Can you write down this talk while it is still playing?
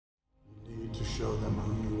show them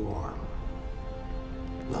who you are.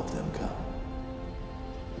 Love them, Cal.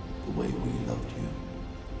 The way we loved you.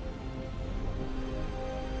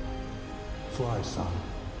 Fly, son.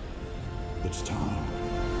 It's time.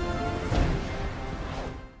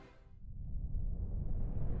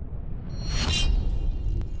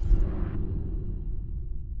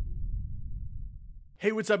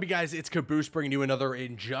 Hey, what's up, you guys? It's Caboose bringing you another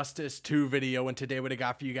Injustice 2 video, and today what I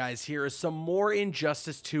got for you guys here is some more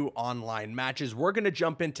Injustice 2 online matches. We're going to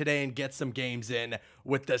jump in today and get some games in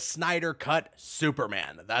with the Snyder Cut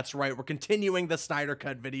Superman. That's right, we're continuing the Snyder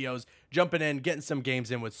Cut videos, jumping in, getting some games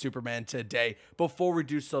in with Superman today. Before we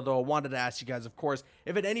do so, though, I wanted to ask you guys, of course,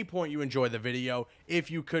 if at any point you enjoy the video, if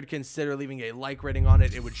you could consider leaving a like rating on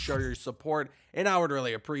it, it would show your support, and I would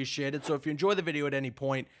really appreciate it. So if you enjoy the video at any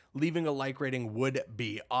point, leaving a like rating would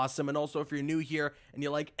be awesome. And also, if you're new here and you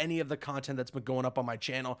like any of the content that's been going up on my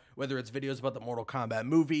channel, whether it's videos about the Mortal Kombat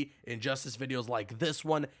movie, Injustice videos like this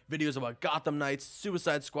one, videos about Gotham Knights,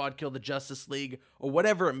 Suicide Squad, Kill the Justice League, or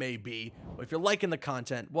whatever it may be, if you're liking the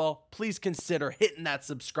content, well, please consider hitting that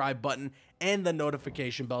subscribe button and the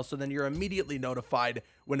notification bell so then you're immediately notified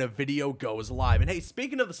when a video goes live. And hey,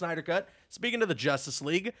 speaking of the Snyder Cut, speaking of the Justice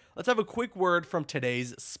League, let's have a quick word from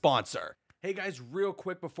today's sponsor. Hey guys, real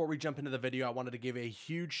quick before we jump into the video, I wanted to give a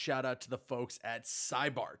huge shout out to the folks at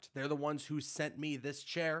Cybart. They're the ones who sent me this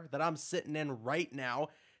chair that I'm sitting in right now.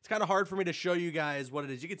 It's kind of hard for me to show you guys what it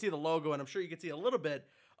is. You can see the logo, and I'm sure you can see a little bit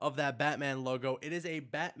of that Batman logo. It is a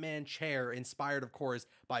Batman chair inspired, of course,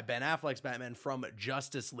 by Ben Affleck's Batman from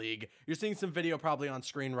Justice League. You're seeing some video probably on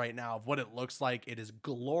screen right now of what it looks like. It is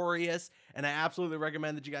glorious, and I absolutely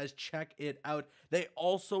recommend that you guys check it out. They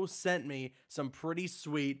also sent me some pretty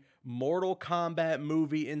sweet Mortal Kombat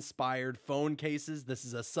movie inspired phone cases. This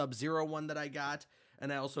is a Sub-Zero one that I got,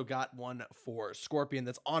 and I also got one for Scorpion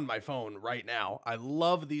that's on my phone right now. I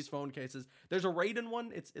love these phone cases. There's a Raiden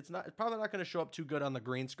one. It's probably not going to show up too good on the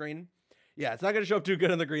green screen. Yeah, it's not going to show up too good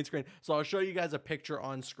on the green screen. So I'll show you guys a picture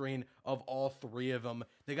on screen of all three of them.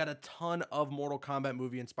 They got a ton of Mortal Kombat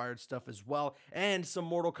movie inspired stuff as well, and some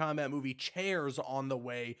Mortal Kombat movie chairs on the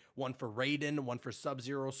way. One for Raiden, one for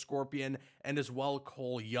Sub-Zero, Scorpion, and as well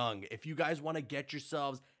Cole Young. If you guys want to get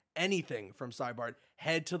yourselves anything from Cybart,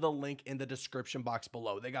 head to the link in the description box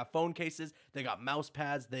below. They got phone cases, they got mouse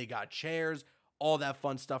pads, they got chairs, all that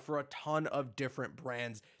fun stuff for a ton of different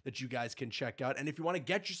brands that you guys can check out. And if you want to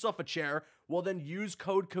get yourself a chair, well then use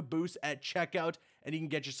code Caboose at checkout and you can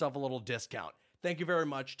get yourself a little discount. Thank you very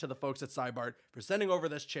much to the folks at Cybart for sending over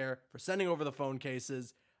this chair, for sending over the phone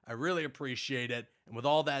cases. I really appreciate it. And with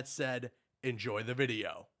all that said, enjoy the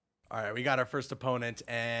video. All right, we got our first opponent,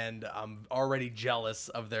 and I'm already jealous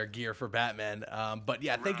of their gear for Batman. But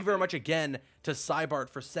yeah, thank you very much again to Cybart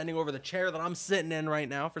for sending over the chair that I'm sitting in right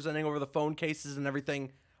now, for sending over the phone cases and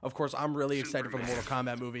everything. Of course, I'm really excited for the Mortal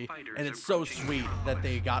Kombat movie, and it's so sweet that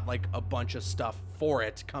they got like a bunch of stuff for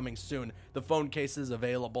it coming soon. The phone cases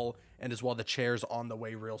available, and as well the chairs on the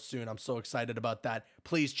way real soon. I'm so excited about that.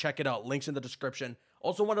 Please check it out. Links in the description.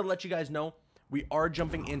 Also wanted to let you guys know, we are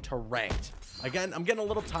jumping into ranked. Again, I'm getting a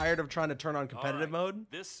little tired of trying to turn on competitive mode.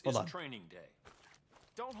 This is training day.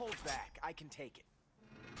 Don't hold back. I can take it.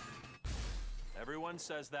 Everyone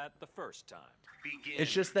says that the first time. Begin.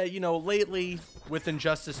 It's just that, you know, lately with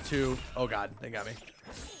Injustice 2, oh god, they got me.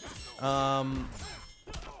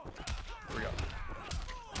 Here we go.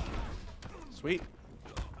 Sweet.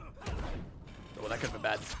 Oh, that could have been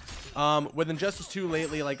bad. With Injustice 2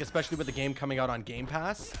 lately, like especially with the game coming out on Game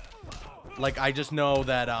Pass, like I just know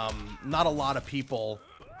that not a lot of people.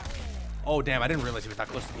 Oh damn, I didn't realize he was that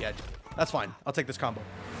close to the edge. That's fine, I'll take this combo.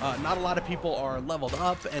 Not a lot of people are leveled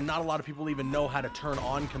up, and not a lot of people even know how to turn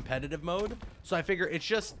on competitive mode. So I figure it's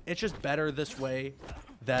just better this way,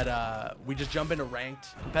 that we just jump into ranked,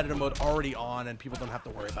 competitive mode already on, and people don't have to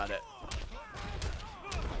worry about it.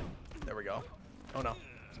 There we go. Oh no.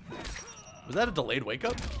 Was that a delayed wake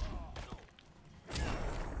up?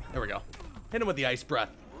 There we go. Hit him with the ice breath.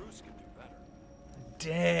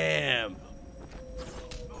 Damn.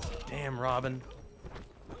 Damn, Robin.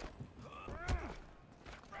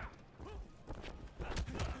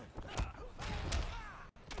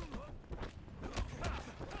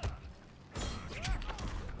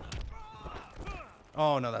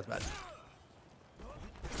 Oh, no, that's bad.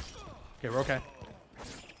 Okay, we're okay.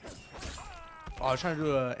 Oh, I was trying to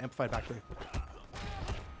do an amplified back three.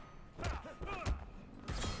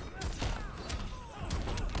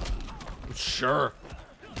 Sure.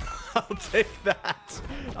 I'll take that.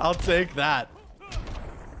 I'll take that.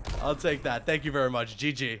 I'll take that. Thank you very much.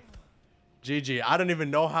 GG. GG. I don't even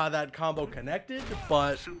know how that combo connected,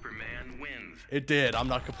 but Superman wins. It did. I'm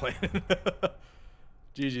not complaining.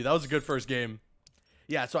 GG. That was a good first game.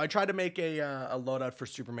 Yeah, so I tried to make a loadout for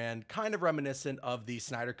Superman, kind of reminiscent of the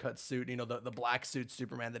Snyder Cut suit, you know, the black suit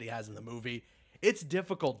Superman that he has in the movie. It's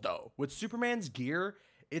difficult, though. With Superman's gear,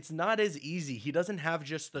 it's not as easy. He doesn't have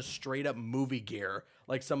just the straight-up movie gear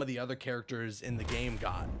like some of the other characters in the game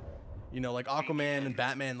got. You know, like Aquaman and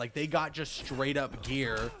Batman, like, they got just straight-up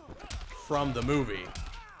gear from the movie.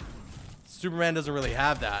 Superman doesn't really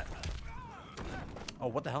have that. Oh,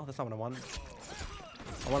 what the hell? That's not what I wanted.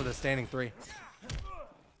 I wanted a standing 3.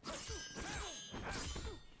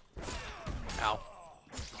 Ow.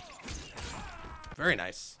 Very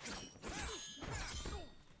nice.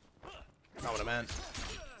 Not what I meant.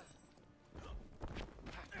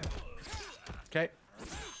 Okay.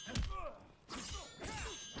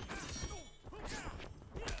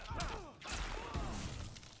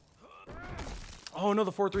 Oh no,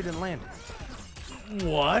 the 4-3 didn't land.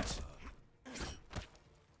 What?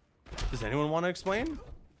 Does anyone want to explain?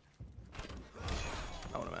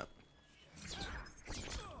 Not what I meant.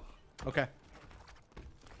 Okay.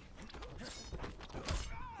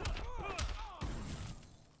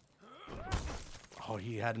 Oh,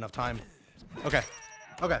 he had enough time. Okay.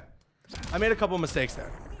 Okay. I made a couple of mistakes there.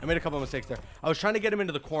 I was trying to get him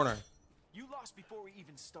into the corner. You lost before we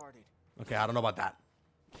even started. Okay, I don't know about that.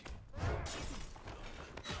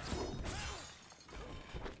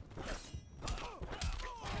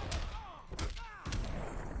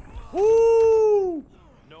 Woo!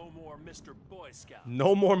 No more Mr. Boy Scout.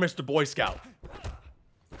 No more Mr. Boy Scout.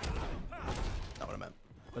 Not what I meant.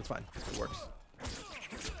 That's fine. It works.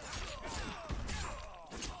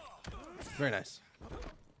 Very nice.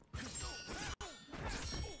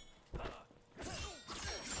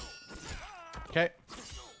 Okay.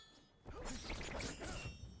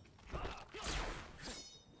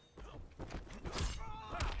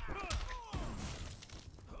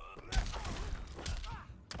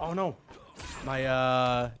 Oh no. My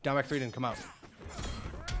down back 3 didn't come out.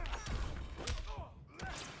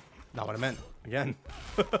 Not what I meant. Again.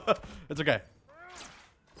 It's okay.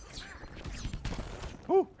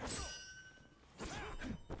 Woo.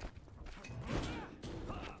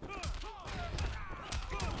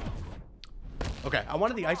 Okay, I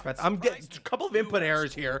wanted the ice path. I'm getting a couple of input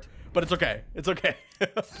errors here, but it's okay. It's okay.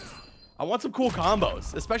 I want some cool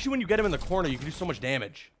combos, especially when you get him in the corner. You can do so much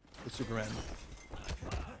damage with Superman.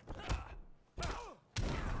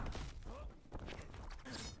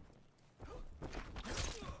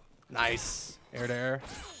 Nice. Air to air.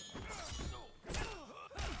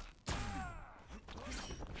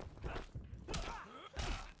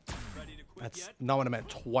 That's not what I meant.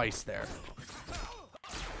 Twice there.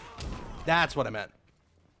 That's what I meant.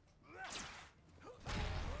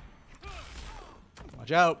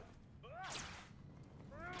 Watch out.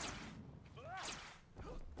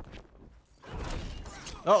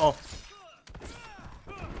 Uh-oh.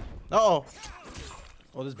 Uh-oh.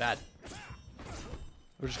 Oh, this is bad.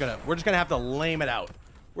 We're just gonna have to lame it out.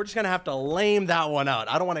 We're just gonna have to lame that one out.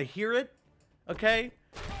 I don't want to hear it. Okay?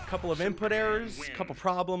 Couple of input errors, couple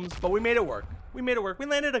problems, but we made it work. We made it work. We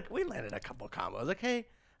landed a couple of combos. Okay?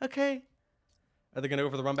 Okay. Are they gonna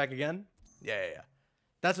go for the run back again? Yeah.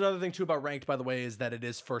 That's another thing too about ranked, by the way, is that it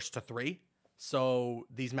is 1st to 3. So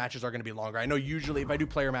these matches are gonna be longer. I know usually if I do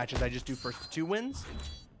player matches, I just do 1st to 2 wins.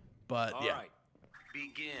 But yeah. All right.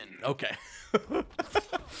 Begin. Okay.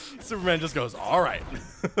 Superman just goes, all right.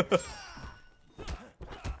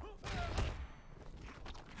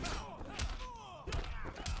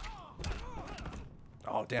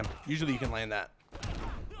 Oh, damn. Usually you can land that.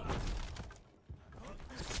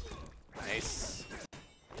 Nice.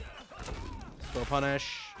 Throw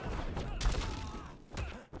punish.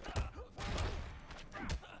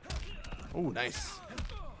 Oh, nice.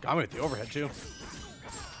 Got me with the overhead, too.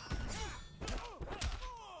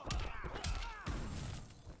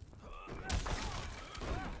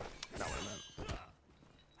 Not what I meant.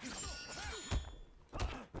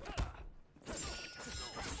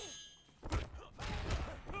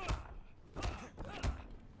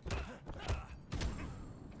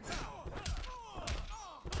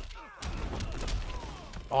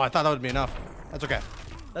 Oh, I thought that would be enough. That's okay.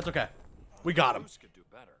 That's okay. We got him. Could do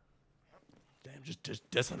better. Damn, just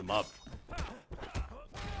dissing him up.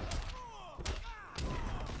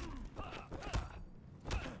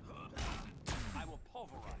 I will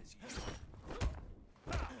pulverize you.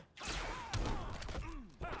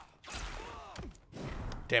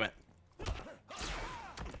 Damn it.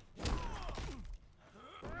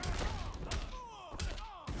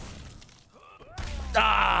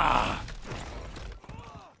 Ah!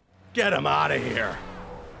 Get him out of here.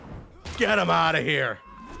 Get him out of here.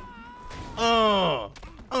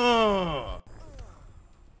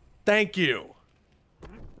 Thank you.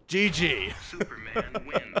 GG. Superman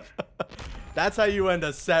wins. That's how you end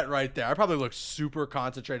a set right there. I probably look super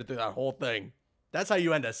concentrated through that whole thing. That's how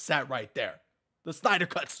you end a set right there. The Snyder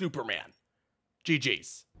Cut Superman.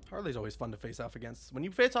 GG's. Harley's always fun to face off against. When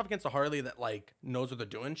you face off against a Harley that like knows what they're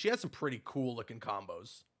doing, she has some pretty cool looking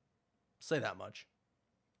combos. I'll say that much.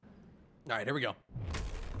 All right, here we go.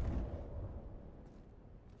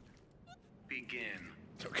 Begin.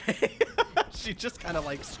 Okay. She just kind of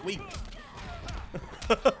like squeaked.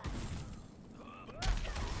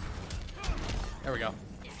 There we go.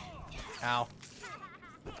 Ow.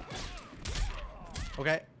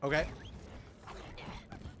 Okay, okay.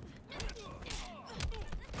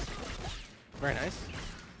 Very nice.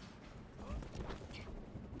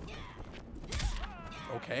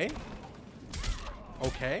 Okay.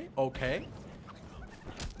 Okay, okay.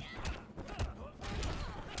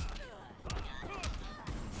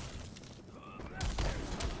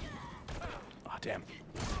 Oh, damn.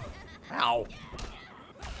 Ow.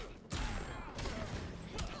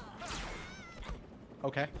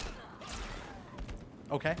 Okay.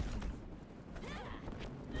 Okay.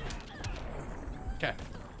 Okay.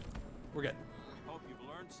 We're good. Hope you've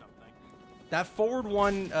learned something. That forward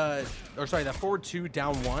one, or sorry, that forward two,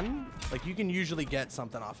 down one, like you can usually get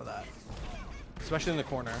something off of that. Especially in the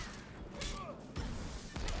corner.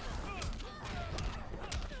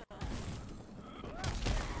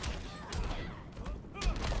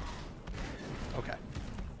 Okay.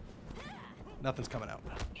 Nothing's coming out.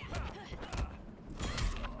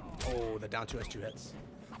 Oh, the down two has 2 hits.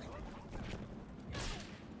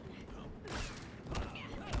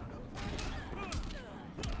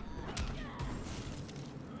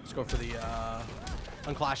 Let's go for the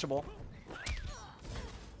unclashable.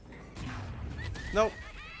 Nope.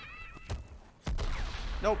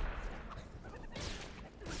 Nope.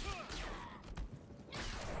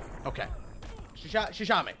 Okay. She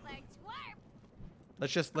shot me.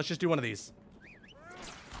 Let's just do one of these.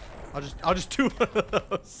 I'll just do one of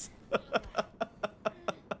those.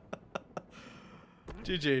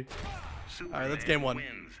 GG. All right, that's game 1.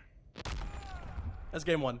 Wins. That's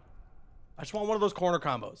game 1. I just want one of those corner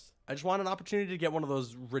combos. I just want an opportunity to get one of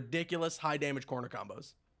those ridiculous high damage corner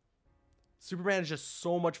combos. Superman is just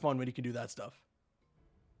so much fun when you can do that stuff.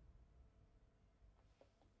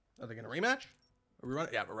 Are they gonna rematch? Are we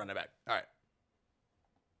running? Yeah, we're running it back. All right.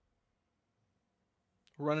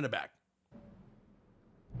 We're running it back.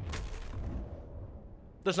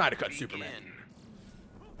 The Snyder Cut Superman.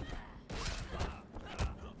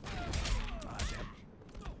 Ah, damn.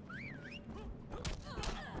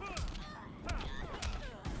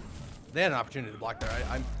 They had an opportunity to block there.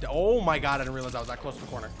 Oh my god, I didn't realize I was that close to the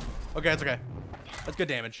corner. Okay, it's okay. That's good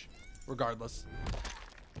damage, regardless.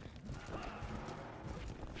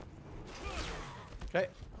 Okay.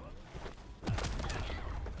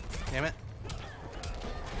 Damn it.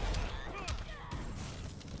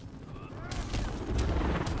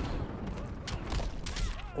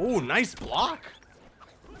 Oh, nice block.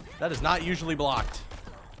 That is not usually blocked.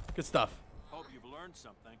 Good stuff. Hope you've learned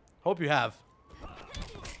something. Hope you have.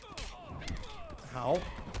 How?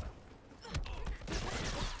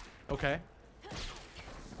 Okay.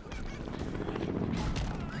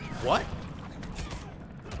 What?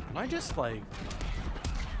 Am I just like...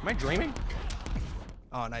 Am I dreaming?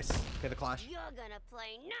 Oh, nice. Okay, the clash. You're gonna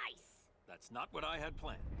play nice. That's not what I had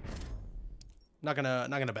planned. Not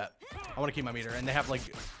gonna bet. I want to keep my meter, and they have like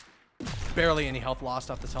barely any health lost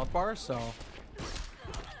off this health bar, so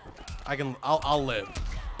I'll live.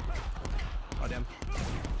 Oh damn.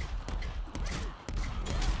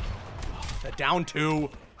 The down 2,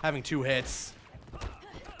 having 2 hits.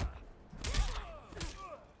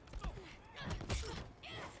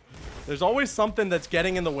 There's always something that's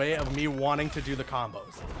getting in the way of me wanting to do the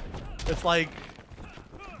combos. It's like...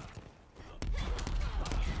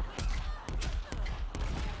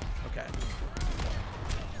 Okay.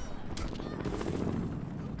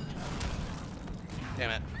 Damn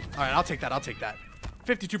it. Alright, I'll take that. I'll take that.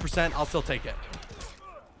 52%, I'll still take it.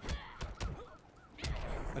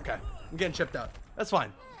 Okay. I'm getting chipped out. That's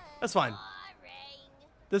fine. That's fine.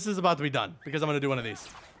 This is about to be done because I'm gonna do one of these.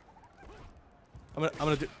 I'm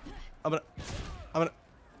gonna do one of these. I'm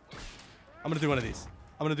gonna do one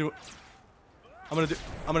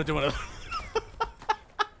of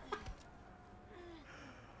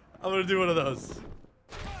I'm gonna do one of those.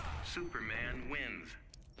 Superman wins.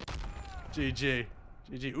 GG.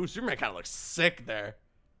 GG. Ooh, Superman kind of looks sick there.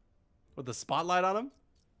 With the spotlight on him.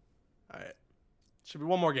 Alright. Should be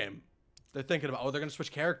one more game. They're thinking about, oh, they're gonna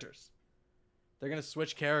switch characters. They're gonna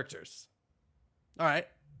switch characters. Alright.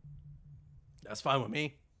 That's fine with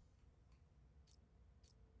me.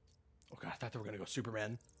 Oh god, I thought they were gonna go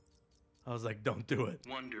Superman. I was like, don't do it.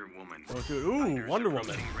 Wonder Woman. Don't do it. Ooh, Fighters Wonder Woman.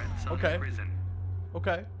 approaching Red Sun Okay. Prison.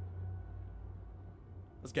 Okay.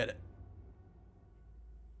 Let's get it.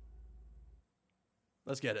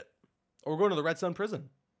 Let's get it. Or we're going to the Red Sun prison.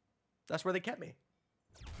 That's where they kept me.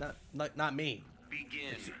 Not me.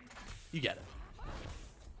 Begin. You get it.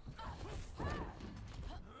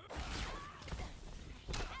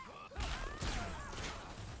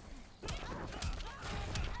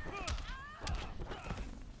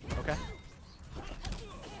 Okay.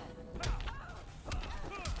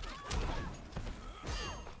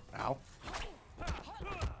 Ow.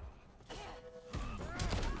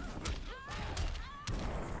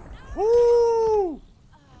 Woo!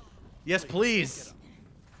 Yes, please.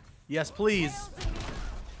 Yes, please.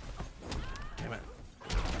 Damn it.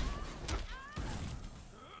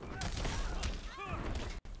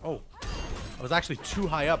 Oh. I was actually too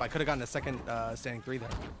high up. I could have gotten a second standing 3 there.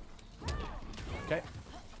 Okay.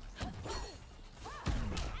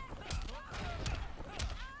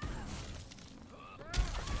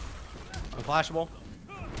 Unflashable.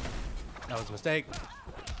 That was a mistake.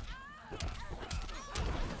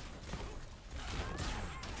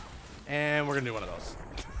 And we're gonna do one of those.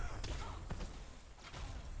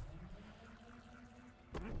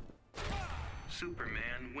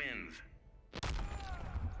 Superman wins.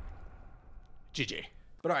 GG.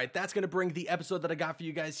 But all right, that's going to bring the episode that I got for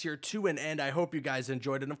you guys here to an end. I hope you guys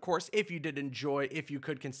enjoyed it. And of course, if you did enjoy, if you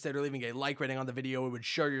could consider leaving a like rating on the video, it would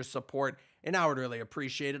show your support and I would really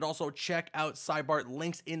appreciate it. Also, check out Cybart,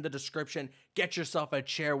 links in the description. Get yourself a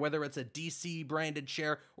chair, whether it's a DC branded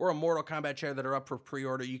chair or a Mortal Kombat chair that are up for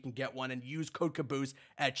pre-order. You can get one and use code Caboose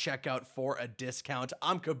at checkout for a discount.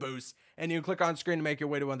 I'm Caboose, and you can click on screen to make your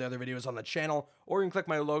way to one of the other videos on the channel, or you can click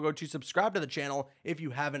my logo to subscribe to the channel if you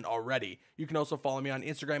haven't already. You can also follow me on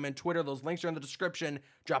Instagram and Twitter. Those links are in the description.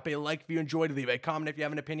 Drop a like if you enjoyed, leave a comment if you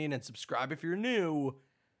have an opinion, and subscribe if you're new.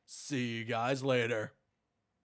 See you guys later.